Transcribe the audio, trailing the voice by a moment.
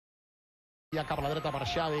Ja cap a la dreta per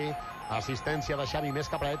Xavi, assistència de Xavi més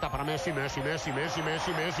cap a la dreta per Messi, Messi, immens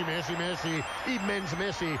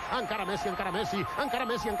Messi, encara Messi, encara Messi, encara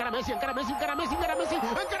Messi, encara Messi, encara Messi, encara Messi, encara Messi, encara Messi,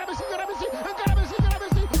 encara Messi, encara Messi, encara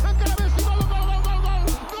Messi, encara Messi, gol, gol, gol, gol, gol,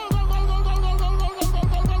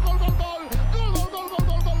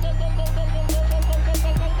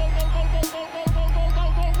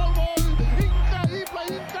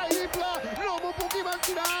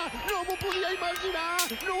 no m'ho podia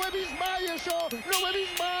imaginar, no ho he vist mai això, no ho he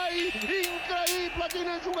vist mai, increïble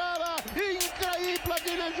quina jugada,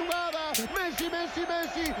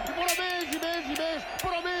 Messi,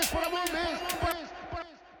 però més, però molt més.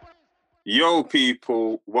 Yo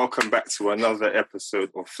people, welcome back to another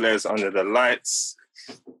episode of Flares Under the Lights.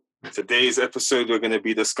 Today's episode we're going to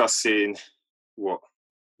be discussing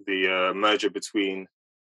the merger between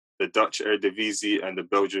the Dutch Eredivisie and the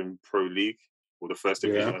Belgian Pro League, or the First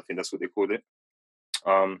Division, I think that's what they called it.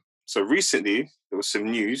 So recently, there was some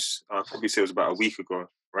news, I'll probably say it was about a week ago,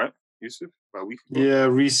 right, Yusuf? About a week ago? Yeah,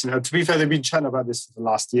 recent. To be fair, they've been chatting about this for the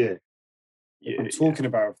last year. They've been talking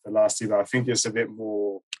about it for the last year, but I think it's a bit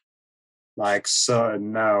more like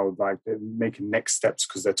certain now, like they're making next steps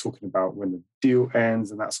because they're talking about when the deal ends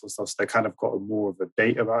and that sort of stuff. So they kind of got more of a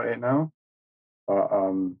date about it now. But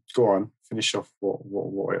go on, finish off what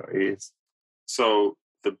it is. So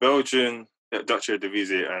the Belgian Dutch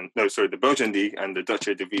Eredivisie the Belgian League and the Dutch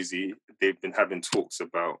Eredivisie, they've been having talks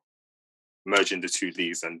about merging the two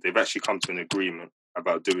leagues, and they've actually come to an agreement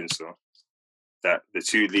about doing so, that the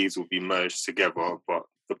two leagues will be merged together, but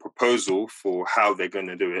the proposal for how they're going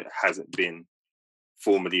to do it hasn't been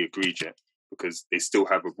formally agreed yet because they still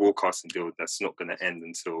have a broadcasting deal that's not going to end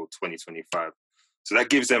until 2025. So that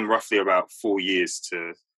gives them roughly about 4 years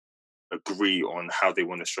to agree on how they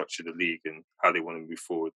want to structure the league and how they want to move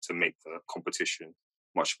forward to make the competition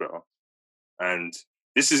much better. And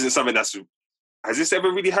this isn't something has this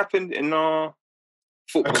ever really happened in our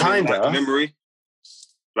football memory?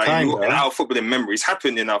 Like in our footballing memory. It's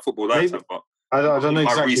happened in our football lifetime, but I don't know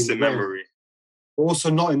exactly. My recent memory. Also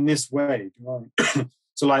not in this way.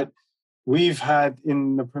 So like we've had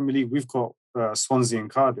in the Premier League, we've got Swansea and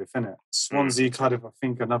Cardiff, innit? Swansea, Cardiff, I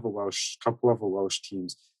think couple other Welsh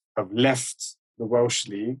teams have left the Welsh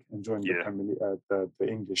League and joined the Premier League, the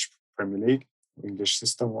English Premier League, English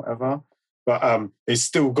system, whatever. But they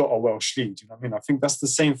still got a Welsh league. Do you know what I mean? I think that's the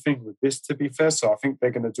same thing with this, to be fair. So I think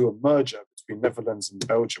they're going to do a merger between Netherlands and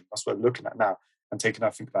Belgium. That's what we're looking at now. And taking, I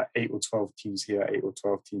think, like 8 or 12 teams here, 8 or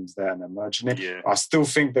 12 teams there, and then merging it. Yeah. I still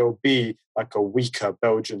think there will be like a weaker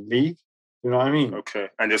Belgian league. You know what I mean? Okay.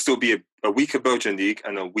 And there'll still be a weaker Belgian league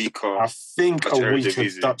and a weaker Dutch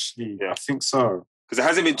Dutch league. Yeah. I think so. Because there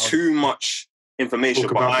hasn't been too much information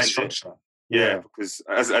behind it. Yeah, because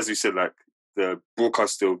as we said, like the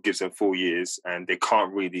broadcast still gives them 4 years, and they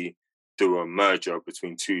can't really do a merger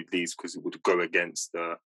between two leagues because it would go against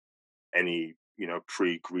any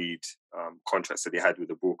pre-agreed contracts that they had with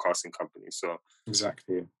the broadcasting company. So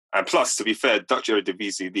exactly. And plus, to be fair, Dutch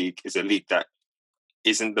Eredivisie League is a league that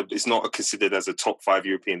it's not considered as a top 5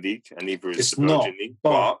 European league, and neither is the Belgian league.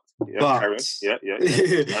 But Karen,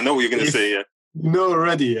 I know what you're going to say. Yeah. No,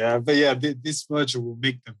 already, but this merger will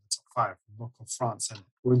make them the top 5, knock off France. And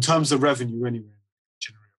well, in terms of revenue, anyway,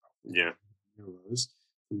 generate about euros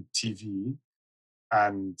through TV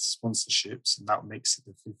and sponsorships, and that makes it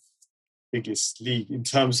the 5th biggest league in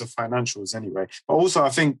terms of financials, anyway. But also,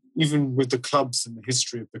 I think even with the clubs and the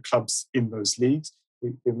history of the clubs in those leagues,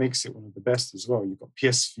 it makes it one of the best as well. You've got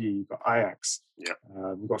PSV, you've got Ajax,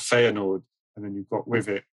 you've got Feyenoord, and then you've got with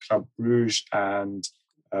it Club Brugge and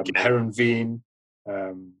Heerenveen,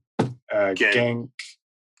 Genk.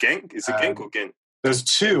 Genk? Is it Genk or Ghent? There's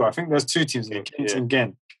 2. I think there's 2 teams there, Genk and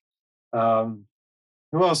Ghent.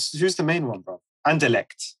 Who else? Who's the main one, bro?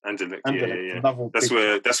 Anderlecht. Yeah. That's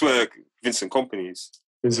where Vincent Kompany is.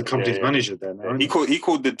 Vincent Kompany's manager there now. He called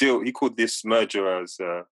this merger as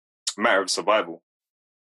a matter of survival.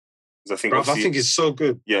 I think it's so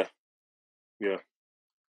good. Yeah. What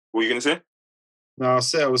were you going to say? No, I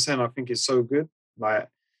was saying I think it's so good. Like,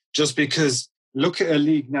 just because look at a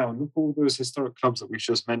league now, look at all those historic clubs that we've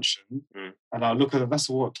just mentioned, and I look at them, that's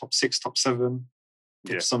top 6, top 7,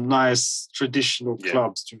 some nice traditional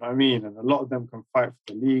clubs, do you know what I mean? And a lot of them can fight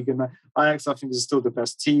for the league. And Ajax, I think, is still the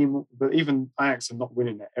best team, but even Ajax are not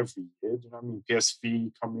winning it every year, do you know what I mean?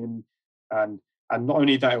 PSV come in, and not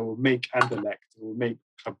only that, it will make Anderlecht, it will make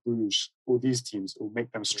Club Brugge, all these teams, it will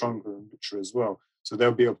make them stronger and richer as well. So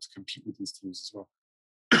they'll be able to compete with these teams as well.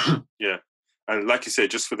 Yeah. And like you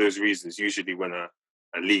said, just for those reasons, usually when a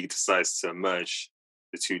league decides to merge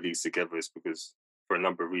the two leagues together, it's because for a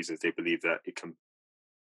number of reasons they believe that it can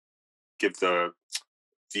give the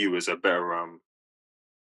viewers a better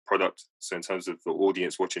product. So in terms of the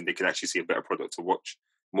audience watching, they can actually see a better product to watch,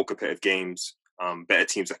 more competitive games, better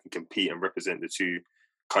teams that can compete and represent the two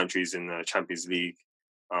countries in the Champions League.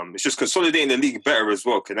 It's just consolidating the league better as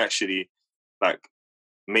well can actually like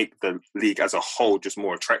make the league as a whole just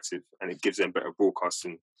more attractive, and it gives them better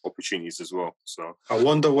broadcasting opportunities as well. So I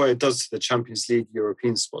wonder what it does to the Champions League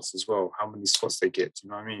European spots as well, how many spots they get. You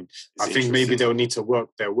know what I mean? I think maybe they'll need to work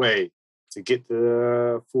their way to get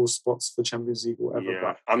the 4 spots for Champions League or whatever. Yeah,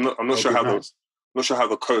 but I'm not sure how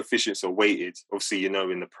the coefficients are weighted. Obviously, you know,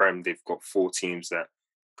 in the Prem they've got 4 teams that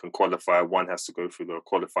can qualify. 1 has to go through the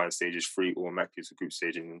qualifying stages, 3 automatically to group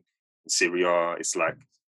stage. And in Serie A, it's like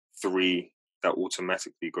 3 that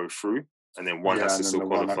automatically go through, and then 1 has to still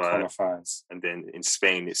qualify. And then in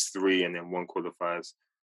Spain, it's 3, and then 1 qualifies.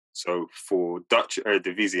 So for Dutch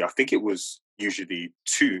Eredivisie, I think it was usually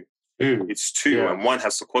 2. It's 2, and 1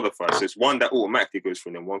 has to qualify. So it's 1 that automatically goes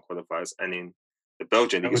through, and then 1 qualifies. And in the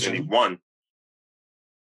Belgian league, it's only 1.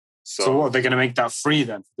 So what, they're going to make that 3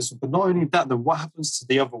 then? But not only that, then what happens to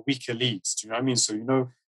the other weaker leagues? Do you know what I mean? So, you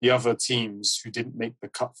know, the other teams who didn't make the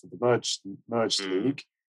cut for the merged league,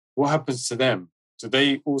 what happens to them? Do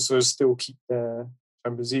they also still keep their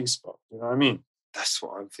Champions League spot? Do you know what I mean? That's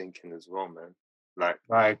what I'm thinking as well, man.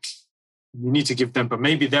 Like you need to give them, but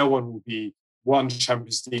maybe their one will be 1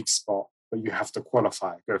 Champions League spot, but you have to go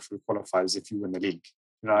through qualifiers if you win the league.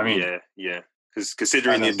 You know what I mean? Yeah. Because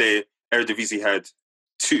considering the day Eredivisie had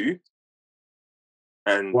 2,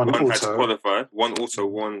 and 1 had to qualify, 1 auto,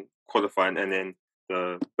 1 qualifying, and then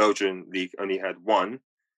the Belgian league only had 1,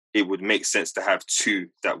 it would make sense to have 2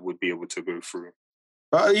 that would be able to go through.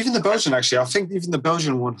 But even the Belgian, actually, I think even the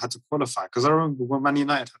Belgian one had to qualify, because I remember when Man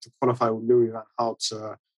United had to qualify with Louis van Gaal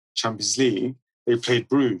to Champions League, they played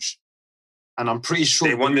Bruges. And I'm pretty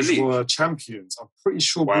sure Bruges were champions.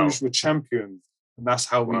 Bruges were champions. And that's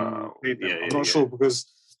how we played them. I'm not sure, because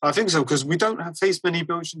I think so, because we don't have faced many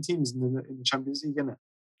Belgian teams in the Champions League, innit?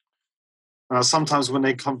 Sometimes when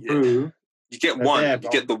they come through, you get one. You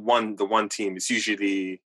get the one team. It's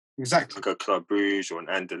usually like a Club Bruges or an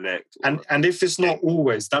Anderlecht. And if it's not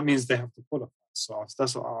always, that means they have to qualify. So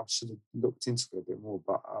that's what I should have looked into a bit more.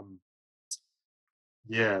 But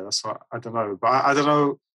that's what I don't know. But I don't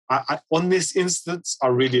know. I on this instance, I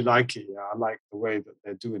really like it. Yeah, I like the way that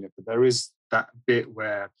they're doing it. But there is that bit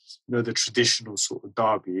where, you know, the traditional sort of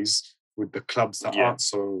derbies with the clubs that aren't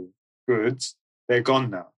so good, they're gone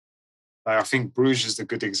now. Like, I think Bruges is a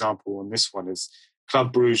good example on this one. Is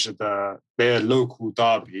Club Bruges, their local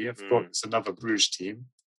derby. I forgot it's another Bruges team,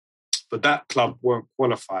 but that club won't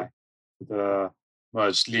qualify for the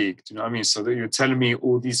merged league. Do you know what I mean? So that you're telling me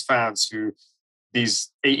all these fans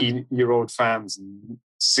these 80-year-old fans and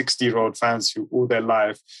 60-year-old fans who all their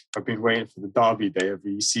life have been waiting for the derby day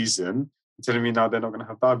every season, you're telling me now they're not going to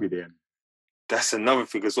have derby day anymore. That's another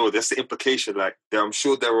thing as well. That's the implication. Like, I'm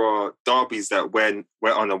sure there are derbies that we're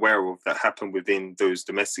unaware of that happen within those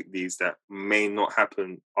domestic leagues that may not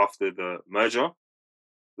happen after the merger.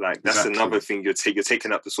 Like, that's another thing. You're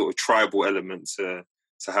taking up the sort of tribal element to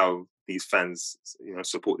how these fans, you know,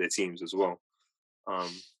 support their teams as well.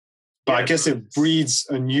 But I guess it breeds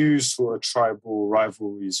a new sort of tribal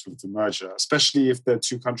rivalries with the merger, especially if they're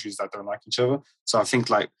 2 countries that don't like each other. So I think,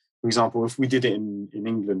 like, for example, if we did it in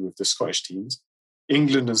England with the Scottish teams,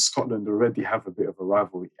 England and Scotland already have a bit of a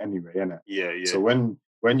rivalry anyway, innit? Yeah. So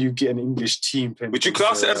when you get an English team playing, would you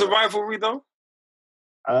class it as a rivalry though?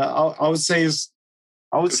 I would say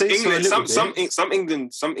England, so some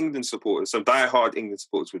England supporters, some die-hard England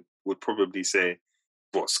supporters would probably say,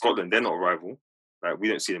 "What, Scotland? They're not a rival. Like, we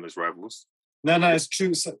don't see them as rivals." No, it's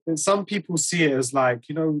true. Some people see it as like,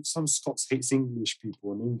 you know, some Scots hates English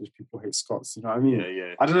people and English people hate Scots. You know what I mean?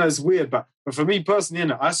 Yeah. I don't know. It's weird, but for me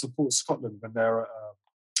personally, I support Scotland when they're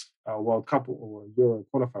a World Cup or a Euro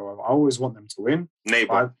qualifier. I always want them to win.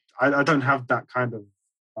 Neighbour. I don't have that kind of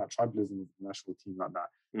tribalism with the national team like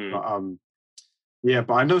that.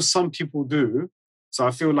 But I know some people do. So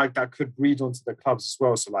I feel like that could breed onto the clubs as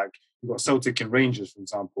well. So like you've got Celtic and Rangers, for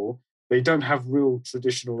example. They don't have real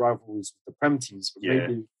traditional rivalries with the Prem teams, but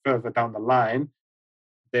maybe further down the line,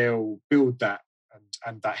 they'll build that,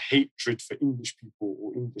 and that hatred for English people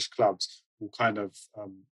or English clubs will kind of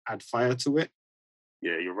add fire to it.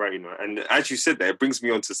 Yeah, you're right, you know. And as you said that, it brings me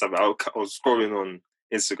on to something. I was scrolling on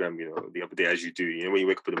Instagram, you know, the other day, as you do. You know, when you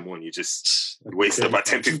wake up in the morning, you just wasted about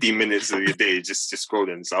 10, 15 minutes of your day just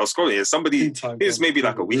scrolling. So I was scrolling, and somebody, it was maybe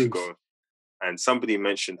like a week ago, and somebody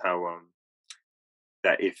mentioned how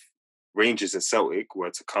that if Rangers and Celtic were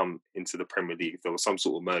to come into the Premier League, if there was some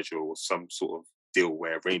sort of merger or some sort of deal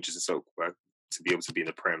where Rangers and Celtic were to be able to be in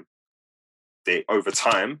the Prem, they, over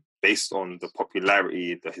time, based on the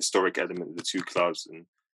popularity, the historic element of the two clubs, and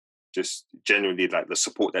just generally like the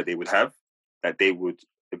support that they would have, that they would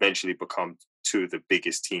eventually become two of the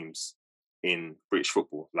biggest teams in British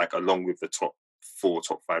football, like along with the top 4,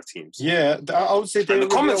 top 5 teams. Yeah, I would say. And the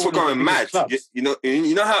comments were going mad. You know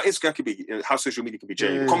how Instagram can be, how social media can be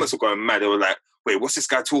changing. The comments were going mad. They were like, "Wait, what's this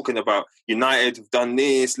guy talking about? United have done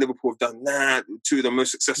this, Liverpool have done that. Two of the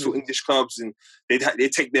most successful English clubs, and they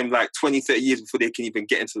take them like 20, 30 years before they can even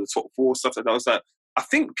get into the top 4 stuff." And I was like, I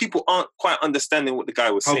think people aren't quite understanding what the guy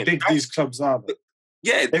was saying. How big these clubs are.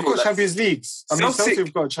 Yeah, they've got Champions Leagues. I mean, Celtic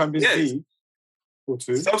have got a Champions League. Or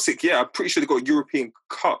 2. Celtic, I'm pretty sure they've got a European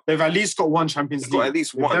Cup. They've at least got one Champions League. Got at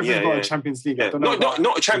least one, they've got a Champions League. Yeah. I don't know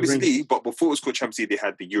not a Champions League, but before it was called Champions League, they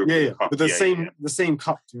had the European Cup. But the same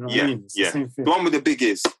cup, do you know what I mean? It's the same thing. The one with the big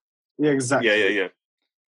ears. Yeah, exactly. Yeah.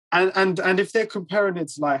 And if they're comparing it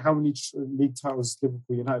to like how many league titles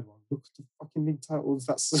Liverpool United won, look at the fucking league titles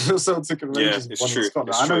that Celtic and Rangers won in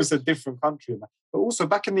Scotland. I know it's a different country, but also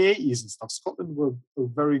back in the 80s and stuff, Scotland were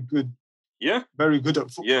very good. Yeah, very good at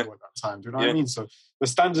football at that time. Do you know what I mean? So the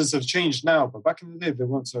standards have changed now, but back in the day they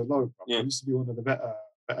weren't so low. Bro. It used to be one of the better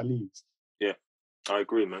leagues. Yeah, I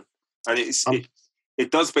agree, man. And it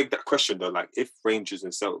does beg that question though. Like, if Rangers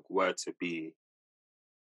and Celtic were to be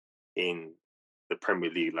in the Premier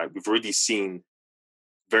League, like we've already seen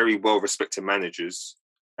very well respected managers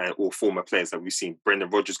and all former players. Like we've seen Brendan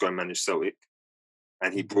Rodgers go and manage Celtic,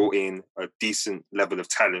 and he brought in a decent level of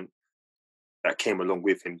talent that came along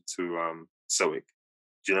with him to Celtic.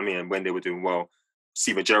 Do you know what I mean? And when they were doing well,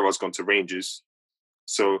 Steven Gerrard's gone to Rangers.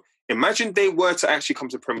 So imagine they were to actually come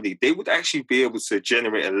to the Premier League. They would actually be able to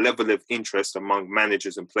generate a level of interest among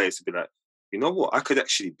managers and players to be like, you know what? I could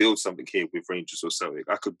actually build something here with Rangers or Celtic.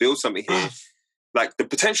 I could build something here. Like, the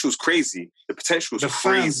potential is crazy. The potential is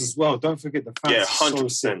crazy. The fans as well. Don't forget the fans. Yeah,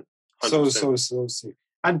 100%. So sick.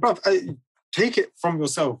 And, bruv, take it from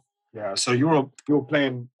yourself. Yeah, so you're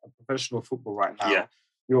playing professional football right now. Yeah.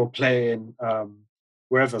 You're playing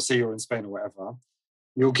wherever, say you're in Spain or whatever.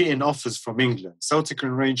 You're getting offers from England. Celtic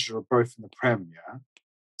and Rangers are both in the Prem, yeah?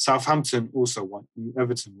 Southampton also want you.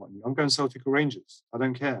 Everton want you. I'm going Celtic or Rangers. I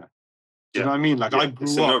don't care. Do you know what I mean? Like, I grew up.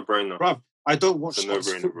 It's a no-brainer. Bruv, I don't watch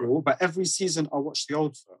Scottish football, but every season I watch the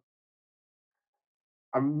Old Firm.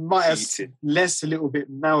 I might have less a little bit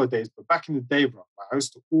nowadays, but back in the day, bro, I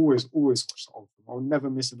used to always watch the Old Firm. I'll never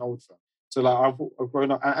miss an Old Firm. So like I've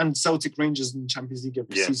grown up, and Celtic Rangers in the Champions League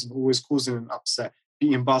every season, always causing an upset,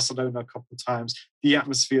 beating Barcelona a couple of times, the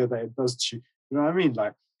atmosphere that it does to you. You know what I mean?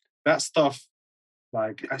 Like that stuff,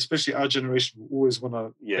 like especially our generation will always want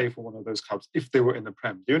to play for one of those clubs if they were in the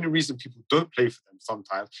Prem. The only reason people don't play for them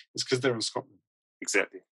sometimes is because they're in Scotland.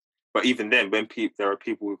 Exactly. But even then, when there are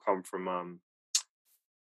people who come from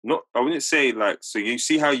I wouldn't say like, so you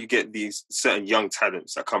see how you get these certain young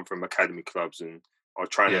talents that come from academy clubs and are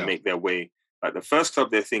trying to make their way. Like the first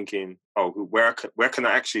club they're thinking, where can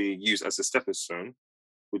I actually use as a stepping stone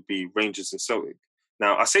would be Rangers and Celtic.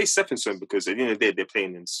 Now, I say stepping stone because at the end of the day, they're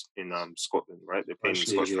playing in Scotland, right? They're playing in the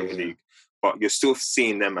Scottish Premier League. But you're still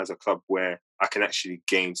seeing them as a club where I can actually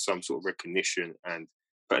gain some sort of recognition and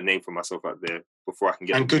put a name for myself out there before I can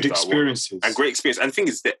get... And good experiences. And great experience. And the thing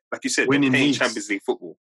is that, like you said, winning they're playing leagues. Champions League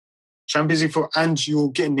football. Champions League football, and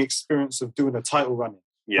you're getting the experience of doing a title running.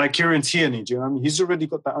 Yeah. Like Kieran Tierney, do you know what I mean? He's already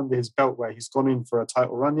got that under his belt where he's gone in for a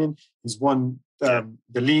title run-in. He's won the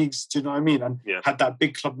leagues, do you know what I mean? And had that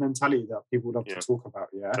big club mentality that people love to talk about,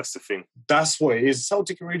 That's the thing. That's what it is.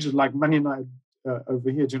 Celtic and Rangers, like Man United over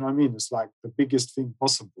here, do you know what I mean? It's like the biggest thing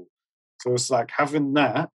possible. So it's like having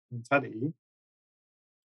that mentality,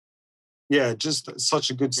 just such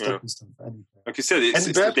a good stepping stone for anything. Like you said,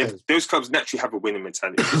 those clubs naturally have a winning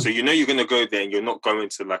mentality. So you know you're going to go there and you're not going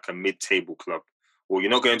to like a mid-table club. Or you're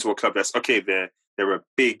not going to a club that's, okay, they're a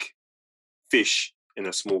big fish in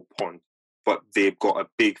a small pond, but they've got a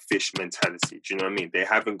big fish mentality. Do you know what I mean? They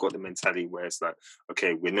haven't got the mentality where it's like,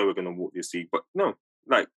 okay, we know we're going to walk this league. But no,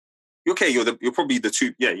 like, okay, you're probably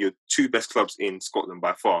you're two best clubs in Scotland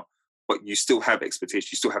by far, but you still have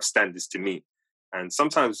expectations, you still have standards to meet. And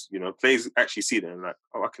sometimes, players actually see that and like,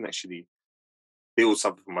 I can actually build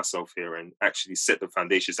something for myself here and actually set the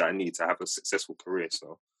foundations that I need to have a successful career.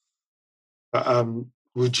 So. But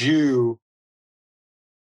would you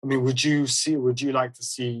like to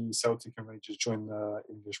see Celtic and Rangers join the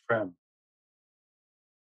English Prem?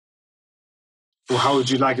 Or how would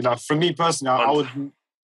you like it? Now, for me personally,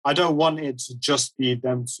 I don't want it to just be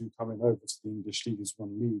them two coming over to the English League as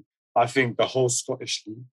one league. I think the whole Scottish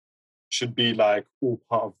League should be like all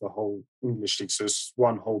part of the whole English League. So it's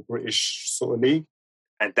one whole British sort of league.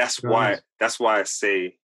 And that's why I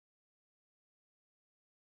say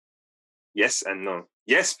yes and no.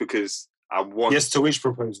 Yes, because I want... Yes to which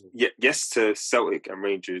proposal? Yes to Celtic and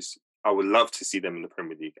Rangers. I would love to see them in the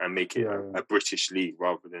Premier League and make it a British league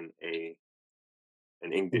rather than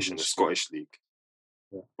an English and a Scottish league.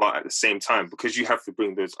 Yeah. But at the same time, because you have to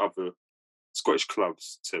bring those other Scottish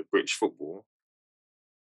clubs to British football,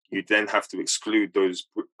 you then have to exclude those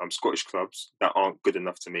Scottish clubs that aren't good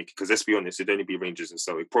enough to make it. Because let's be honest, it'd only be Rangers and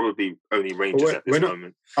Celtic. Probably only Rangers at this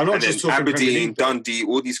moment. I'm not and just then talking Aberdeen, Dundee,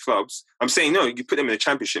 all these clubs. I'm saying, no, you put them in the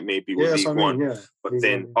Championship maybe, or League One. But League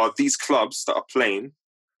then are these clubs that are playing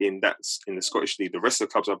in the Scottish League, the rest of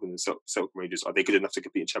the clubs up in the Celtic Rangers, are they good enough to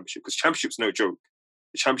compete in Championship? Because Championship's no joke.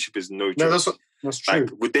 The Championship is no joke. No, that's true. Like,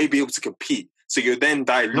 would they be able to compete? So you're then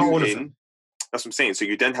diluting... That's what I'm saying. So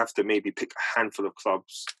you then have to maybe pick a handful of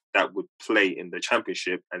clubs that would play in the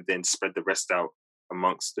Championship and then spread the rest out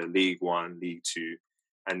amongst the League One, League Two,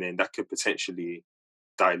 and then that could potentially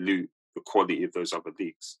dilute the quality of those other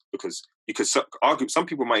leagues. Because you could argue, some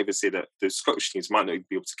people might even say that the Scottish teams might not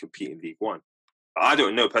be able to compete in League One. I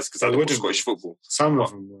don't know personally because I don't watch Scottish football. Some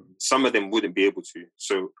of them wouldn't. Some of them wouldn't be able to.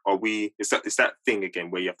 So are we? It's that thing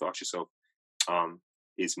again where you have to ask yourself: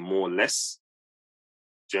 is more less?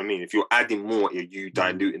 Do you know what I mean? If you're adding more, are you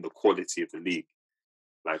diluting the quality of the league?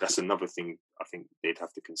 Like, that's another thing I think they'd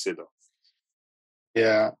have to consider.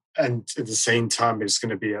 Yeah, and at the same time, it's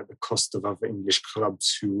going to be at the cost of other English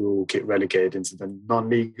clubs who will get relegated into the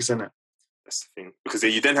non-leagues, isn't it? That's the thing. Because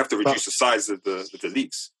then you then have to reduce the size of the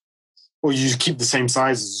leagues. Or you keep the same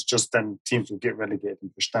sizes, just then teams will get relegated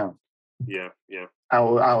and pushed down. Yeah.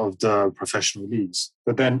 Out of the professional leagues.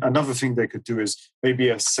 But then another thing they could do is maybe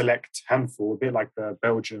a select handful, a bit like the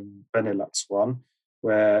Belgian Benelux one,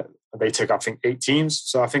 where they take, I think, 8 teams.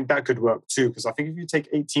 So I think that could work too, because I think if you take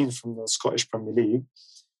 8 teams from the Scottish Premier League,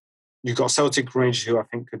 you've got Celtic Rangers who I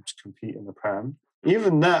think could compete in the Prem.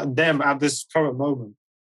 Even them at this current moment,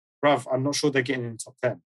 bruv, I'm not sure they're getting in the top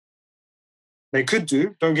 10. They could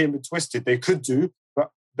do, don't get me twisted, they could do,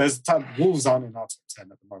 but Wolves aren't in our top 10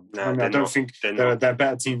 at the moment. No, I don't think they're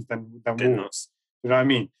better teams than Wolves. Not. You know what I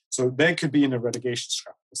mean? So they could be in a relegation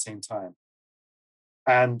scrap at the same time.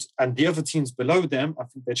 And the other teams below them, I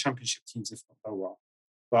think they're Championship teams, if not lower.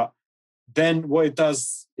 But then what it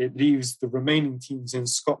does, it leaves the remaining teams in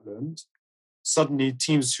Scotland, suddenly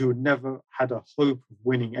teams who never had a hope of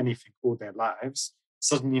winning anything all their lives,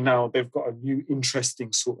 suddenly now they've got a new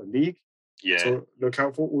interesting sort of league. Yeah. So look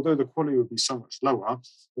out for, although the quality would be so much lower,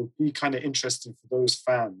 it would be kind of interesting for those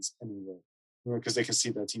fans anyway, because they can see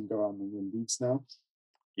their team go out and win leagues now.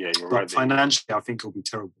 Yeah, you're but right. Financially, I think it'll be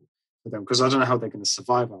terrible for them because I don't know how they're going to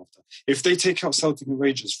survive after. If they take out Celtic and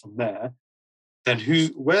Rangers from there, then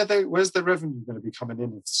where's the revenue going to be coming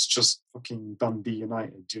in if it's just fucking Dundee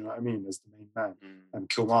United? Do you know what I mean? As the main man and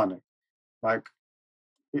Kilmarnock, like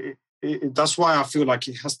that's why I feel like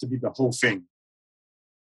it has to be the whole thing.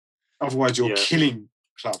 Otherwise, you're killing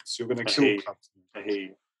clubs. You're going to kill clubs. I hear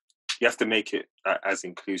you. You have to make it as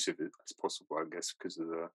inclusive as possible, I guess, because of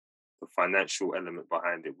the financial element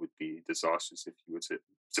behind it would be disastrous if you were to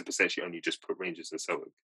potentially only just put Rangers and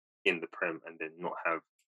Celtic in the Prem and then not have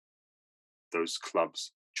those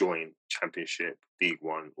clubs join Championship, League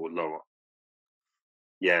One, or lower.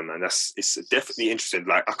 Yeah, man, it's definitely interesting.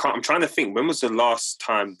 Like, I'm trying to think, when was the last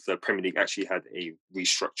time the Premier League actually had a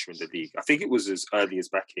restructure in the league? I think it was as early as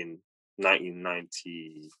back in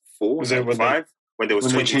 1994, 95, when there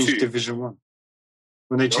was 22. When they changed Division 1.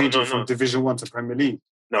 When they changed it from Division 1 to Premier League.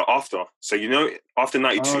 No, after. So, after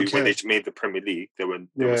 92, when they made the Premier League, there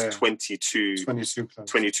was 22 Premier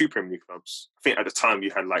League clubs. I think at the time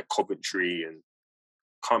you had like Coventry and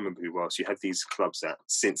can't remember who else. You had these clubs that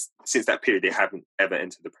since that period they haven't ever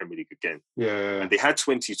entered the Premier League again. Yeah. And they had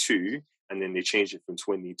 22, and then they changed it from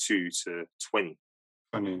 22 to 20.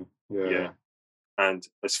 20. Yeah. And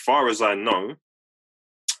as far as I know,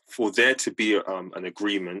 for there to be an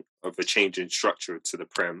agreement of a change in structure to the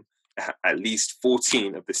Prem, at least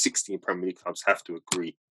 14 of the 16 Premier League clubs have to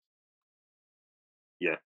agree.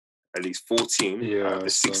 Yeah. At least 14 out of the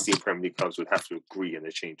 16 Premier League clubs would have to agree on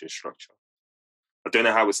a change in structure. I don't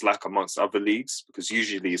know how it's like amongst other leagues, because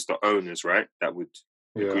usually it's the owners, right, that would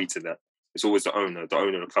agree to that. It's always the owner of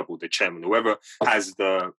the club or the chairman, whoever has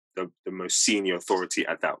the most senior authority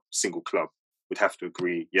at that single club would have to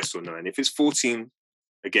agree yes or no. And if it's 14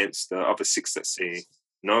 against the other 6 that say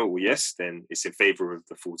no or yes, then it's in favour of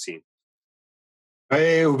the 14.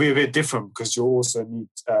 It will be a bit different because you also need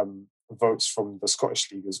votes from the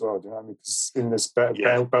Scottish League as well. Do you know what I mean? Because in this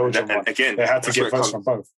Belgian one, again, they had to get votes from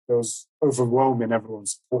both. It was overwhelming. Everyone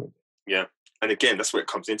supported it. Yeah, and again, that's where it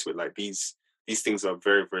comes into it. Like these things are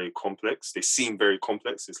very, very complex. They seem very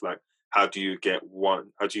complex. It's like how do you get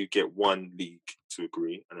one league to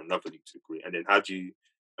agree and another league to agree? And then how do you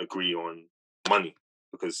agree on money?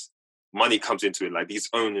 Because money comes into it. Like these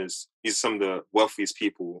owners, these are some of the wealthiest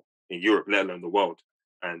people in Europe, let alone the world.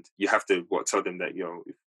 And you have to tell them that,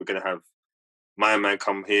 if we're going to have my man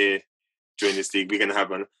come here, join this league, we're going to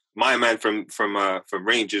have my man from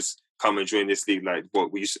Rangers come and join this league. Like,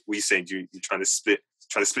 what we saying? You trying to split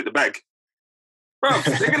the bag? Bro,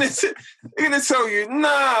 they're gonna tell you,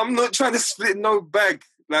 nah, I'm not trying to split no bag.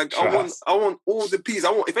 Like, I want all the pieces.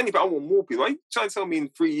 If anything, I want more pieces. Why are you trying to tell me in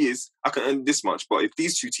 3 years I can earn this much? But if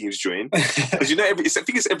these two teams join, because I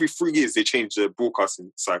think it's every 3 years they change the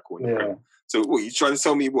broadcasting cycle in the Premier. So what, you trying to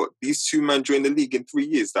tell me these two men join the league in 3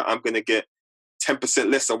 years that I'm gonna get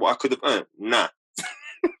 10% less than what I could have earned? Nah.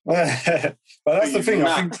 But that's the thing.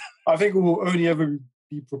 Nah. I think it will only ever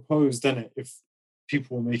be proposed, then if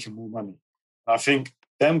people are making more money. I think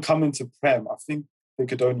them coming to Prem, I think they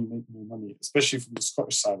could only make more money, especially from the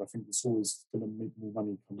Scottish side. I think it's always going to make more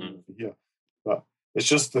money coming over here. But it's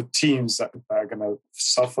just the teams that are going to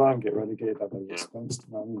suffer and get relegated at their expense.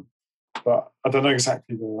 You know what I mean? But I don't know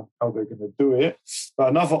exactly how they're going to do it. But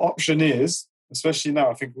another option is, especially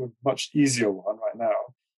now, I think a much easier one right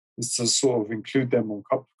now, is to sort of include them on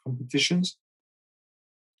cup competitions.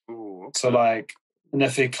 Ooh, okay. So like an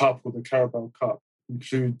FA Cup or the Carabao Cup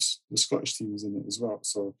includes the Scottish teams in it as well.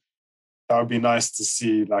 So that would be nice to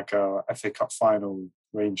see like a FA Cup final with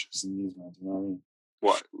Rangers and these ones, you know what I mean?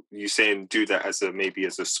 What, you saying do that as a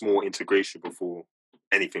small integration before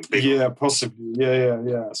anything bigger? Yeah, possibly. Yeah.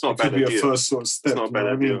 It's not a bad idea. It could be a first sort of step. It's not a bad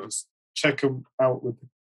idea. Just check them out with the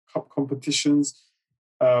cup competitions.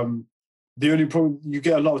 The only problem, you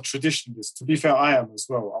get a lot of traditionalists. To be fair, I am as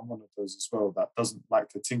well. I'm one of those as well that doesn't like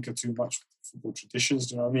to tinker too much with football traditions.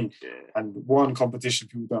 Do you know what I mean? Yeah. And one competition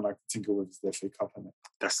people don't like to tinker with is the FA Cup, isn't it?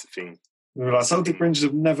 That's the thing. Like Celtic Rangers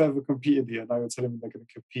have never ever competed here. Now you're telling me they're going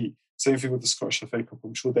to compete. Same thing with the Scottish FA Cup.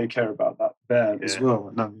 I'm sure they care about that there as well.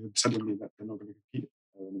 And now you're telling me that they're not going to compete.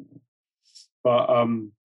 But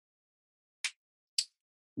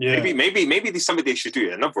yeah, maybe there's something they should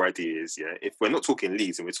do. Another idea is if we're not talking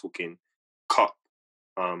leagues and we're talking cup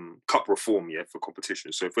reform, for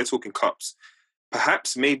competition. So if we're talking cups,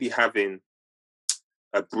 perhaps maybe having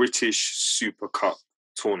a British Super Cup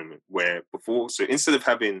tournament where so instead of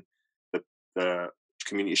having the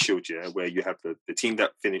Community Shield, where you have the team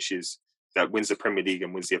that wins the Premier League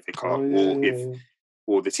and wins the FA Cup,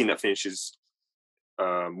 or the team that finishes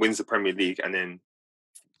wins the Premier League, and then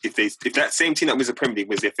if that same team that wins the Premier League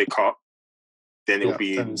wins the FA Cup, then it will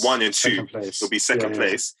be 1 and 2. It'll be second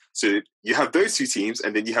place. So you have those two teams,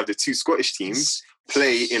 and then you have the two Scottish teams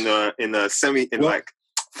play in a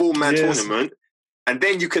 4-man tournament, and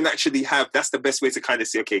then you can actually have. That's the best way to kind of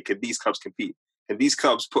say, okay, can these clubs compete? Can these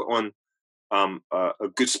clubs put on a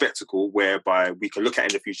good spectacle whereby we can look at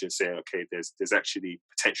in the future and say, okay, there's actually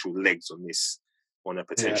potential legs on a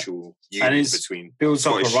potential union between builds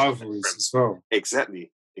Scottish up a rivalries as well.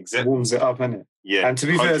 Exactly. Warms it up, innit? Yeah. And to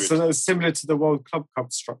be fair, it's similar to the World Club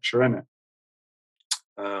Cup structure, innit?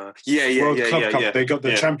 World Club Cup. They got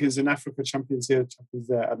the champions in Africa, champions here, champions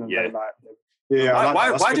there, and then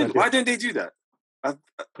why don't they do that? I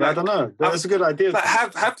don't know. That's a good idea. Like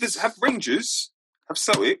have Rangers, have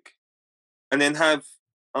Celtic, and then have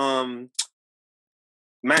Man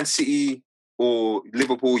City or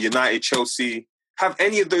Liverpool, United, Chelsea. Have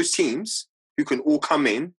any of those teams who can all come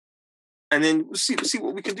in, and then we'll see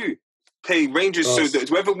what we can do. Play Rangers, so that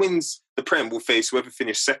whoever wins the Prem will face whoever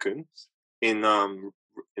finished second in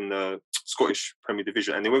the Scottish Premier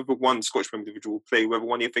Division, and whoever won the Scottish Premier Division will play whoever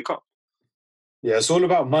won the FA Cup. Yeah, it's all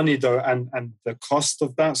about money though, and the cost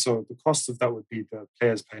of that. So the cost of that would be the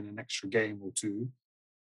players playing an extra game or two.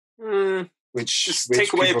 Which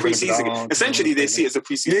take away a pre-season. Essentially, they see it as a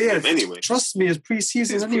pre-season game anyway. Trust me, it's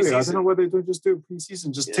pre-season anyway. Pre-season. I don't know why they don't just do it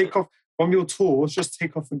pre-season. Just take off from your tour. Just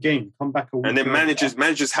take off a game, come back a week. And then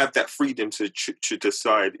managers have that freedom to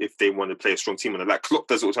decide if they want to play a strong team or not. Like Klopp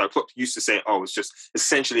does it all the time. Klopp used to say, "Oh, it's just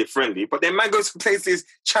essentially a friendly," but then man goes and plays his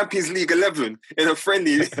Champions League 11 in a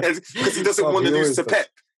friendly because he doesn't want to lose to Pep.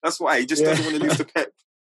 That's why he just doesn't want to lose to Pep.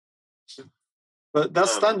 But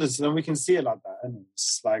that's standards, and we can see it like that. And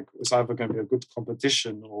it's like it's either going to be a good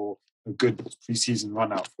competition or a good pre-season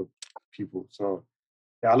run out for people. So,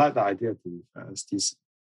 I like that idea. It's decent.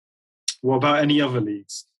 What about any other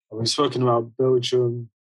leagues? We've spoken about Belgium.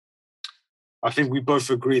 I think we both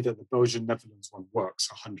agree that the Belgian-Netherlands one works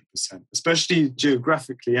 100%, especially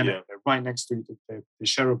geographically. They're right next to each other. They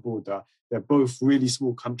share a border. They're both really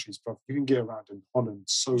small countries, bro. You can get around in Holland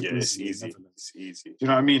so easily. It's easy. It's easy. Do you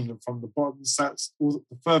know what I mean? From the bottom, the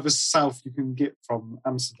furthest south you can get from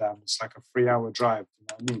Amsterdam, it's like a 3-hour drive. Do you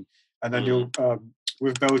know what I mean? and then you'll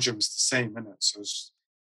with Belgium it's the same, isn't it? So it's,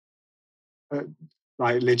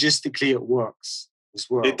 like logistically it works as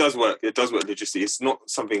well. It does work. It does work logistically. It's not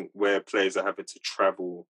something where players are having to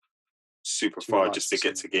travel super far just to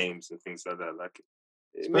get to games and things like that. Like,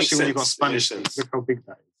 especially when you've got Spanish league. Look how big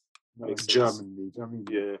that is. German league. I mean,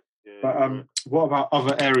 yeah. But right. What about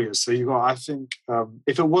other areas? So you got, I think,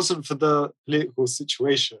 if it wasn't for the political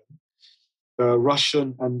situation, the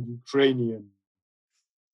Russian and Ukrainian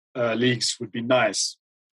leagues would be nice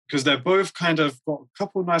because they're both kind of got a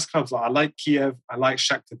couple of nice clubs. Like, I like Kiev. I like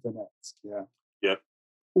Shakhtar Donetsk. Yeah.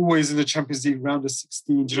 Always in the Champions League round of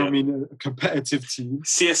 16. Do you know what I mean? A competitive team.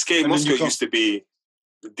 CSK Moscow used to be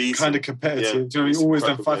decent. Kind of competitive. Do you know what I mean? Always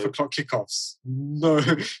done 5 o'clock kickoffs.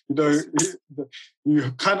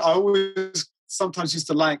 I always sometimes used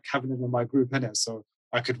to like having them in my group, innit? So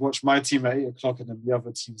I could watch my team at 8 o'clock and then the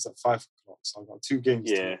other teams at 5 o'clock. So I've got 2 games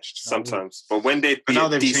to watch. Sometimes. But when they'd be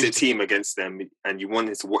a decent team against them and you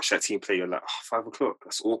wanted to watch that team play, you're like, 5 o'clock?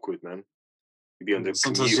 That's awkward, man. You'd be on the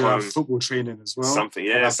sometimes you have football training as well.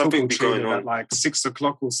 Something be going on. At like 6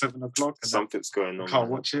 o'clock or 7 o'clock. Something's going on. Can't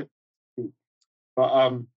watch it.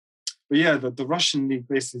 But yeah, the Russian league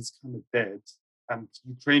base is kind of dead, and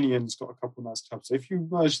Ukrainians got a couple of nice clubs. So if you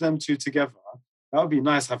merge them two together, that would be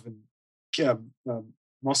nice having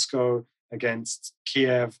Moscow against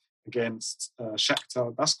Kiev against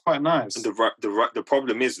Shakhtar. That's quite nice. And the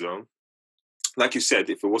problem is though, like you said,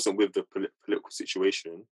 if it wasn't with the political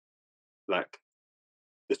situation, like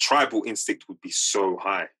the tribal instinct would be so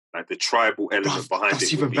high. Like the tribal element behind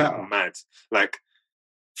it would be mad. Like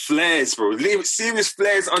flares, bro. Serious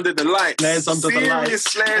flares under the lights. Serious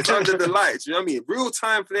flares under the lights. You know what I mean? Real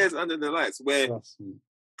time flares under the lights. Where,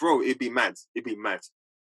 bro, it'd be mad. It'd be mad.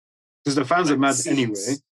 Because the fans are mad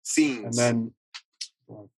anyway. Scenes.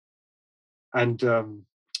 And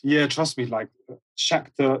yeah, trust me, like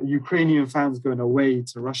Shakhtar, Ukrainian fans going away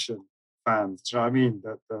to Russian fans. Do you know what I mean?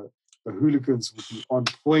 That the hooligans would be on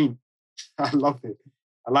point. I love it.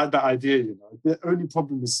 I like that idea, you know. The only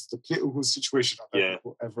problem is the political situation. I don't think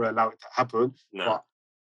will ever allow it to happen. No.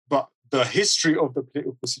 But the history of the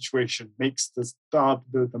political situation makes the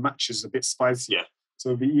matches a bit spicy. Yeah. So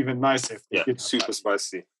it'd be even nicer if they did have super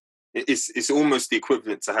spicy. It's almost the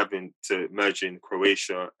equivalent to having to merge in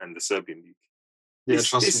Croatia and the Serbian league. Yeah,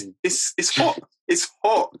 trust me. It's hot. It's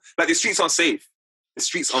hot. Like the streets aren't safe. The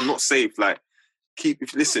streets are not safe. Like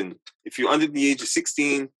if you're under the age of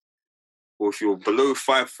 16, or if you're below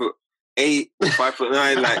 5'8" or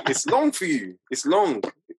 5'9", like it's long for you. It's long.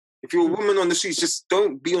 If you're a woman on the streets, just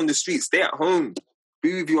don't be on the streets. Stay at home.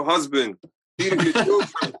 Be with your husband. Be with your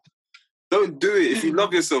children. Don't do it. If you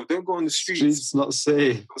love yourself, don't go on the streets. Streets not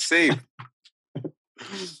safe. Not safe.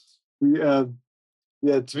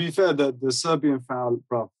 To be fair, the Serbian fan,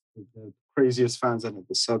 bro, the craziest fans in it,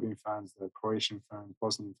 the Serbian fans, the Croatian fans,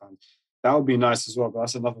 Bosnian fans, that would be nice as well. But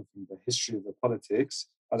that's another thing, the history of the politics.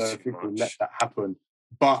 I don't think we'll let that happen.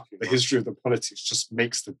 But the history of the politics just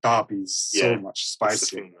makes the derbies so much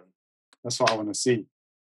spicier. That's what I want to see.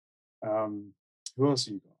 Who else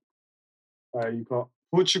have you got? You got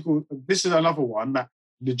Portugal. This is another one that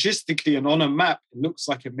logistically and on a map, it looks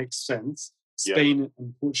like it makes sense. Spain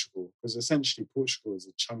and Portugal, because essentially Portugal is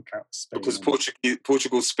a chunk out of Spain. Because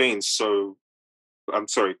Portugal, Spain, so I'm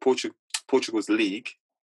sorry, Portugal's league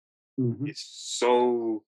is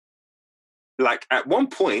so. Like at one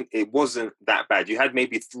point, it wasn't that bad. You had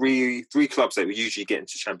maybe three clubs that would usually get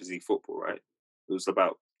into Champions League football, right? It was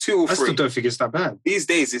about 2 or 3. I still don't think it's that bad. These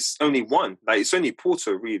days, it's only one. Like it's only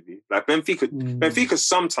Porto, really. Like Benfica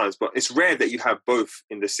sometimes, but it's rare that you have both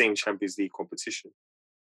in the same Champions League competition.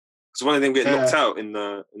 Because one of them get knocked out in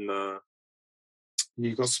the.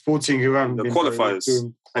 You got Sporting who haven't the been qualifiers,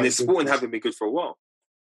 and it's Sporting haven't been good for a while.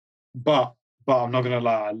 But I'm not going to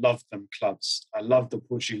lie, I love them clubs. I love the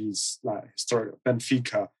Portuguese, like, historic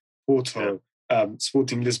Benfica, Porto,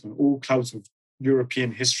 Sporting Lisbon, all clubs with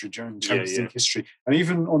European history during Champions League history. And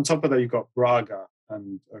even on top of that, you've got Braga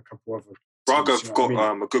and a couple other Braga have got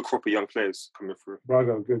a good crop of young players coming through.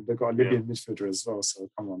 Braga are good. They've got a Libyan midfielder as well, so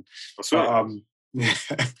come on. That's right.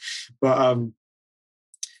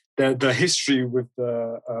 But the history with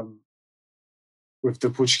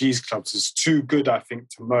the Portuguese clubs is too good, I think,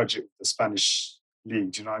 to merge it with the Spanish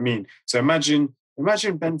league. Do you know what I mean? So imagine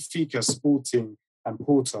Benfica, Sporting, and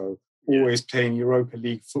Porto always playing Europa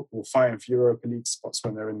League football, fighting for Europa League spots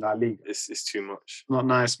when they're in that league. It's too much. Not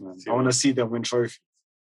nice, man. I want to see them win trophies.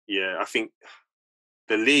 Yeah, I think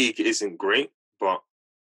the league isn't great, but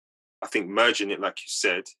I think merging it, like you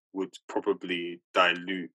said, would probably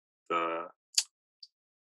dilute the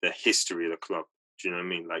history of the club. Do you know what I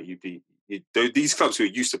mean? Like these clubs who are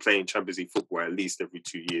used to playing Champions League football at least every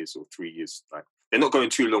 2 years or 3 years, like they're not going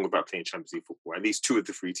too long without playing Champions League football. At least 2 of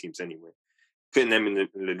the 3 teams anyway. Putting them in the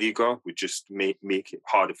Liga would just make it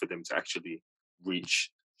harder for them to actually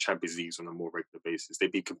reach Champions Leagues on a more regular basis.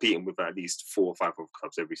 They'd be competing with at least 4 or 5 other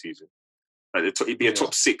clubs every season. Like it'd be a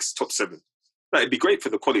top 6, top 7. Like, it'd be great for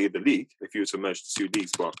the quality of the league if you were to merge the 2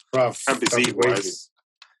 leagues, but Champions League wise,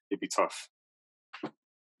 it'd be tough.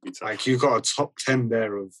 Like you got a top 10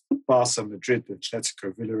 there of Barca, Madrid,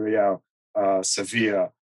 Atletico, Villarreal,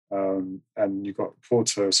 Sevilla, and you got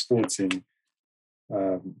Porto, Sporting,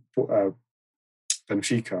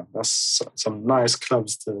 Benfica. That's some nice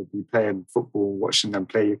clubs to be playing football, watching them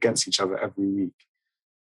play against each other every week.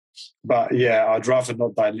 But yeah, I'd rather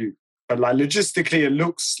not dilute. But like logistically, it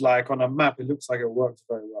looks like on a map, it looks like it works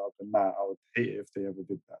very well. But nah, I would hate it if they ever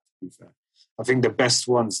did that, to be fair. I think the best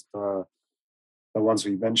ones, the ones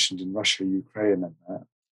we mentioned in Russia, Ukraine, and that.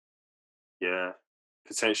 Yeah,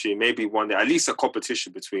 potentially, maybe one day, at least a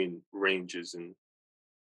competition between Rangers and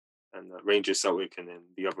Rangers, Celtic, and then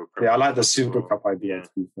the other. Yeah, I like the Super Cup idea. To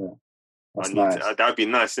be fair, that's nice. That'd be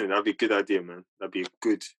nice, isn't it? That'd be a good idea, man. That'd be a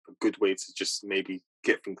good way to just maybe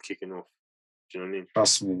get things kicking off. Do you know what I mean?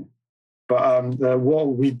 Trust me. But what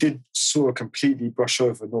we did sort of completely brush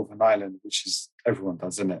over Northern Ireland, which is everyone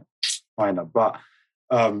does, isn't it? Minor, but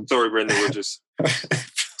sorry, Brendan Rodgers. But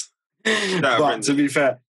to be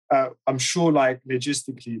fair, I'm sure like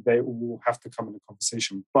logistically they all have to come in a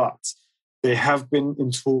conversation, but they have been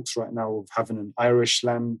in talks right now of having an Irish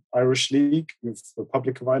league with the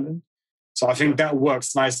Republic of Ireland. So I think that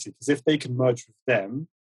works nicely because if they can merge with them,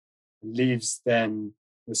 it leaves then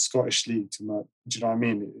the Scottish league to merge. Do you know what I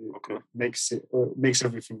mean? It makes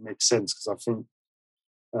everything make sense because I think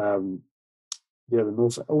the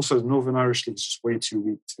Northern Irish league is just way too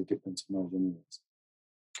weak to get them to merge anyways.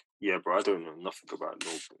 Yeah, bro, I don't know nothing about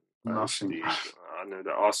Northern. Nothing. I know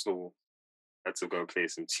that Arsenal had to go play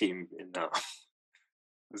some team in that.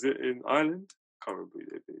 Was it in Ireland? Can't remember.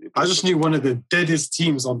 I just knew one of the deadest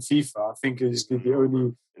teams on FIFA. I think it was the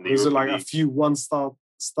only. These are like a few one-star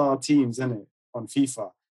teams, isn't it? On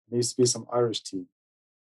FIFA, there used to be some Irish team.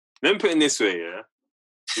 Let me put it this way, yeah.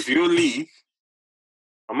 If your league,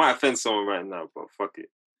 I might offend someone right now, but fuck it.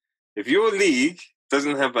 If your league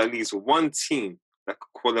doesn't have at least one team that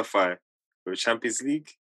could qualify for a Champions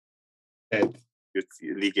League, your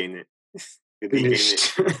league ain't it. Your league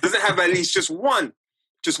ain't it. Doesn't have at least just one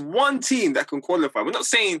team that can qualify. We're not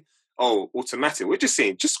saying, automatic. We're just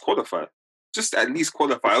saying, just qualify. Just at least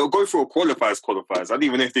qualify. Or go through a qualifiers. I don't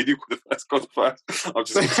even know if they do qualifiers. I'm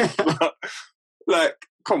just like,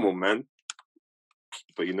 come on, man.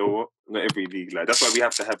 But you know what? Not every league. Like that's why we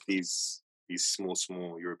have to have these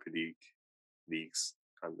small Europa League leagues.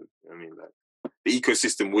 Kind of. I mean, like the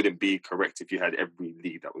ecosystem wouldn't be correct if you had every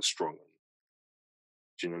league that was strong.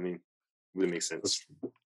 Do you know what I mean? Wouldn't make sense.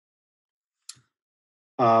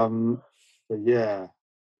 But yeah.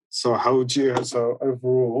 So how would you? So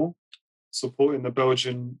overall, supporting the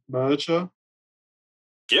Belgian merger?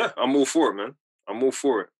 Yeah, I'm all for it, man. I'm all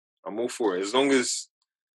for it. As long as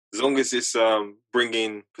it's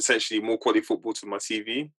bringing potentially more quality football to my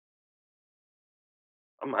TV,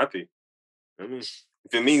 I'm happy. I mean,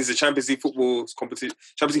 if it means the Champions League football is going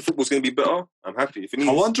to be better, I'm happy. If it means...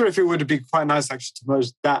 I wonder if it would be quite nice actually to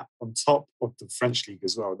merge that on top of the French league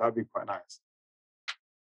as well. That'd be quite nice.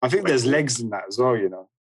 I think there's legs in that as well, you know.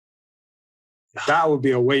 That would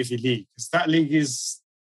be a wavy league because that league is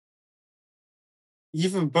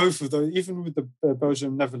even with the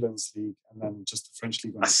Belgium Netherlands league and then just the French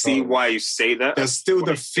league. I see why you say that. They're still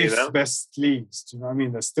the 5th best leagues. Do you know what I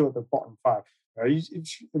mean? They're still at the bottom 5.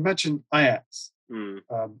 If you imagine Ajax,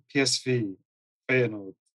 PSV,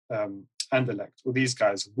 Feyenoord, Anderlecht, all these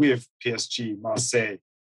guys with PSG, Marseille,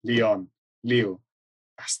 Lyon, Lille.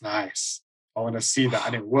 That's nice. I want to see that,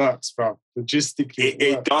 and it works, bro. Logistically,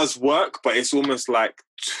 it does work, but it's almost like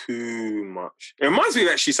too much. It reminds me of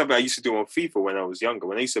actually something I used to do on FIFA when I was younger.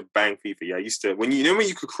 When I used to bang FIFA, yeah, I used to when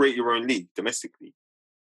you could create your own league domestically,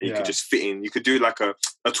 you could just fit in. You could do like a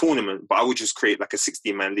tournament, but I would just create like a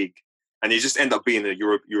 16-man league, and it just end up being a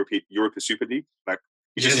Europa Super League. Like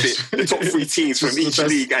you just fit the top 3 teams from each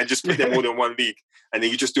league and just put them all in one league, and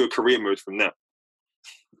then you just do a career mode from that.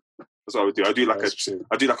 That's what I would do. I do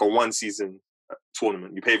like a 1-season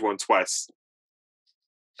tournament. You pay everyone twice,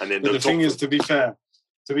 and then the thing is, to be fair,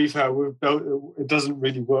 it doesn't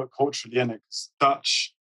really work culturally, innit?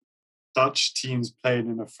 Because Dutch teams playing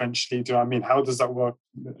in a French league. Do you know what I mean? How does that work?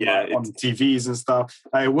 Yeah, on TVs and stuff.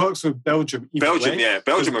 It works with Belgium. Belgium and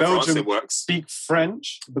France, it works. Speak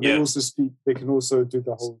French, but they can also do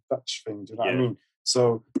the whole Dutch thing. Do you know what I mean?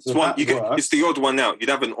 So It's that the odd one out. You'd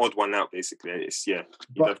have an odd one out, basically. You'd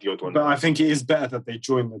have the odd one but out. I think it is better that they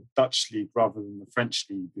join the Dutch league rather than the French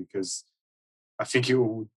league, because I think it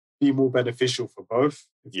will be more beneficial for both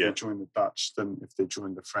if they join the Dutch than if they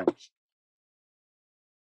join the French.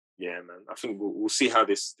 Yeah, man. I think we'll see how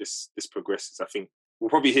this progresses. I think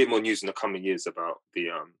we'll probably hear more news in the coming years about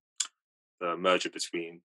the merger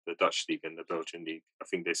between the Dutch league and the Belgian league. I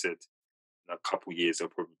think they said in a couple of years they'll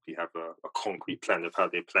probably have a concrete plan of how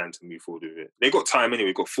they plan to move forward with it. They got time anyway.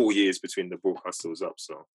 We've got 4 years between the broadcast deals up,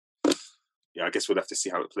 so yeah, I guess we'll have to see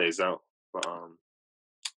how it plays out. But I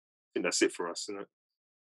think that's it for us, isn't it?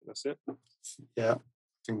 That's it. Yeah, I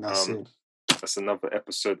think that's it. That's another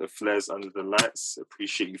episode of Flares Under the Lights.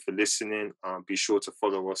 Appreciate you for listening. Be sure to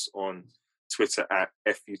follow us on Twitter at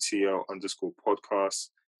FUTL_podcast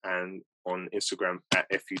and on Instagram at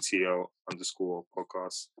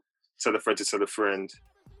FUTL_podcast. Tell a friend to tell a friend.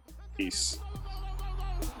 Peace.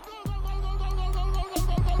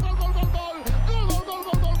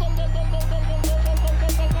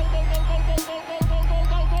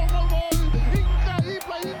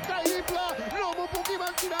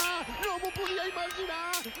 No m'ho podia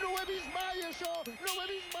imaginar, no he vist mai això.